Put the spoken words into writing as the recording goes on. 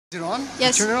Is it on?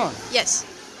 Yes. Turn it on. Yes.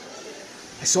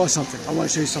 I saw something. I want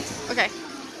to show you something. Okay.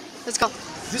 Let's go.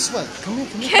 This way. Come here.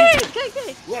 Come here.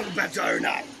 Okay. Welcome back to Iron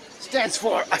Eye. Stands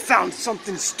for I found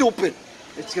something stupid.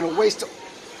 It's gonna waste.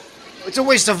 It's a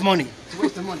waste of money. It's a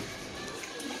waste of money.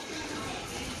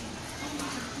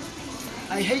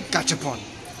 I hate gachapon.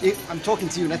 I'm talking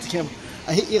to you, not to camera.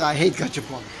 I hate Ira. I hate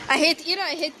gachapon. I hate Ira.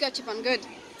 I hate gachapon. Good.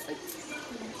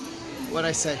 What'd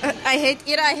I say? I hate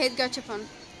Ira. I hate gachapon.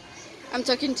 I'm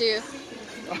talking to you.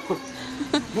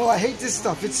 No, I hate this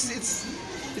stuff.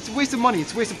 It's a waste of money.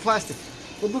 It's a waste of plastic.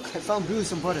 But look, I found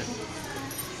Beavis and Butthead.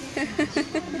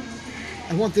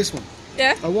 I want this one.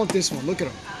 Yeah? I want this one. Look at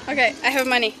him. Okay, I have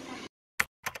money.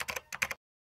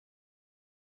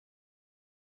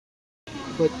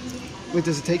 But wait,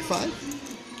 does it take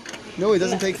 5? No, it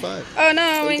doesn't take 5. Oh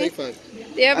no, It we doesn't need. take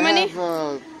 5. Do you have money?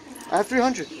 I have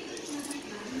 300.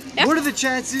 Yeah? What are the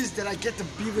chances that I get the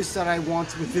Beavis that I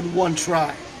want within one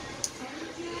try?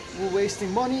 We're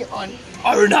wasting money on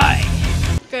Iron Eye.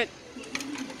 Good.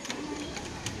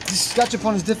 This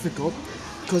gachapon is difficult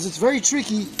because it's very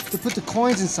tricky to put the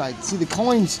coins inside. See, the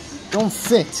coins don't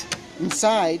fit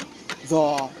inside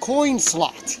the coin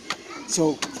slot.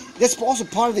 So that's also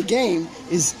part of the game,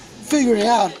 is figuring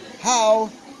out how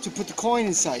to put the coin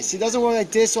inside. See, it doesn't work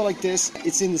like this or like this.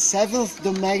 It's in the 7th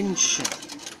dimension.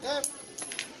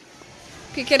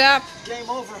 Pick it up. Game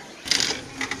over.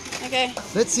 Okay.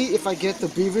 Let's see if I get the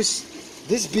Beavis,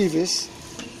 this Beavis,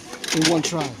 in one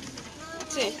try.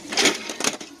 Let's see.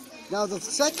 Now the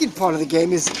second part of the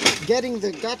game is getting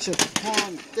the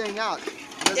gachapon thing out.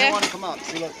 It doesn't want to come out.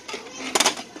 See, look.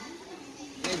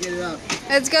 Can't get it out.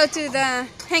 Let's go to the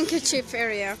handkerchief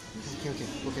area.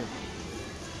 Okay.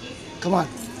 Come on.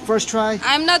 First try.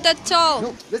 I'm not that tall.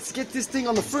 No, let's get this thing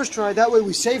on the first try. That way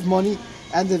we save money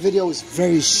and the video is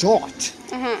very short.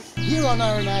 Here on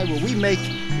Iron Eye, where we make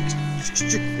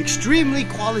extremely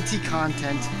quality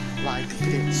content like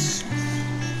this.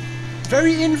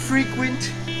 Very infrequent,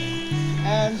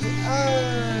 and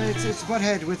it's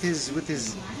Butthead with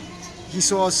his. He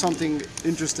saw something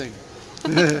interesting.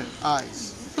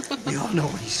 Eyes. We all know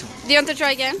what he saw. Do you want to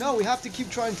try again? No, we have to keep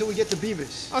trying until we get the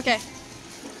Beavis. Okay.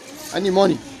 I need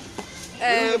money.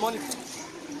 Where do you get money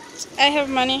from? I have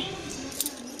money.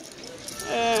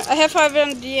 I have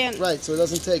 500 yen. Right, so it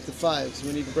doesn't take the 5, so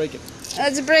we need to break it.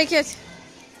 Let's break it.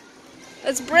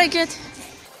 Let's break it.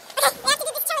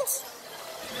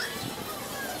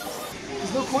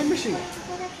 There's no coin machine.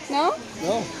 No?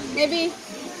 No. Maybe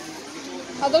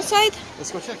other side?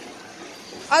 Let's go check.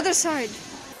 Other side.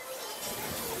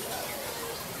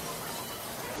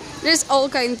 There's all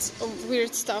kinds of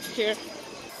weird stuff here.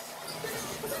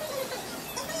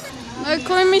 A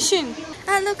coin machine.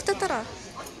 Ah, look, Totoro.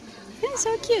 Yeah,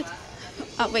 so cute.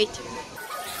 Oh, wait.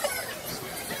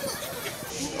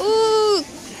 Ooh,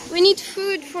 we need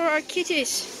food for our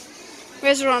kitties.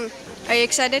 Where's Ron? Are you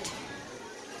excited?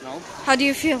 No. How do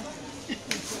you feel?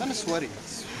 Kind of sweaty.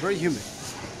 It's very humid.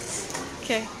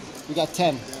 Okay. We got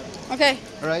 10. Okay.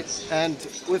 All right. And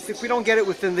if we don't get it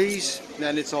within these,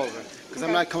 then it's over. Because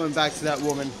I'm not coming back to that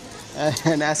woman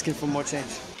and asking for more change.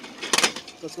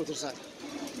 Let's go to the side.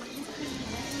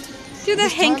 To the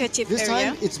handkerchief area. This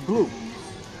time it's blue.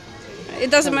 It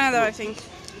doesn't matter, I think.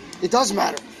 It does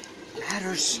matter. It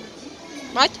matters.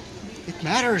 What? It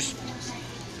matters.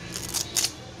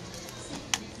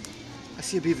 I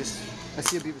see a Beavis.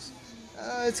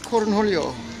 It's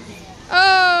Cornholio.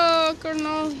 Oh,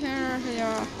 Colonel here,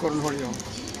 yeah. Cornholio.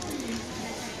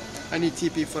 I need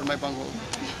TP for my bunghole.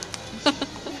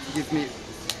 Give me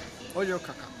Olio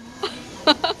caca.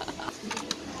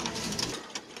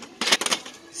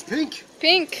 It's pink.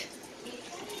 Pink.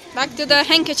 Back to the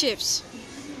handkerchiefs.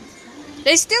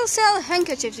 They still sell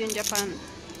handkerchiefs in Japan.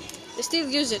 They still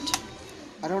use it.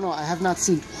 I don't know. I have not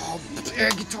seen. Oh, air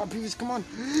guitar Beavis. Come on.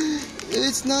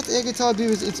 It's not air guitar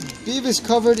Beavis. It's Beavis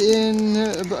covered in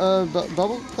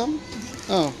bubble gum.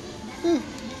 Oh.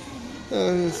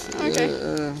 Okay.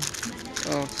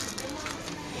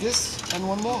 This and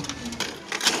one more.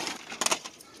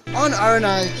 On Iron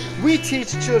Eye, we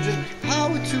teach children how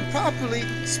to properly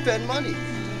spend money.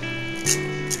 This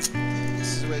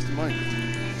is a waste of money.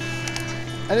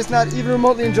 And it's not even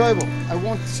remotely enjoyable. I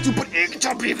want stupid air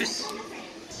guitar Beavis.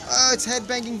 It's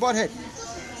headbanging Butthead.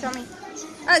 Show me.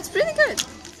 Oh, it's pretty good.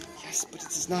 Yes, but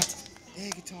it is not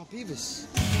air guitar Beavis.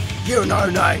 Here on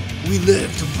Iron Eye, we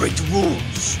live to break the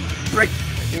rules.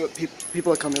 You know what,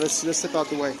 people are coming. Let's step out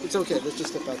the way. It's okay. Let's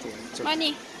just step out the way. Okay.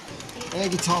 Money. Air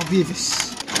guitar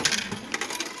Beavis.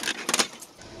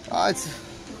 It's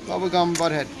bubblegum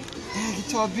Butthead. Air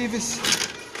guitar Beavis.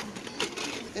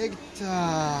 Air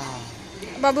guitar.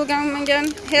 Bubblegum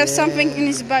again. He has something in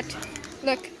his butt.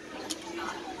 Look.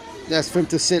 That's for him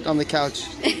to sit on the couch.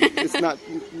 It's not...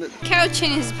 Couch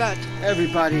in his butt.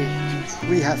 Everybody,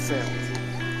 we have failed.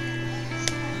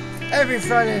 Every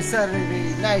Friday and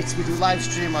Saturday nights we do live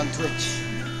stream on Twitch.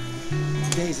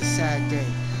 Today's a sad day.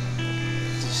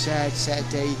 It's a sad, sad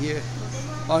day here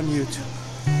on YouTube.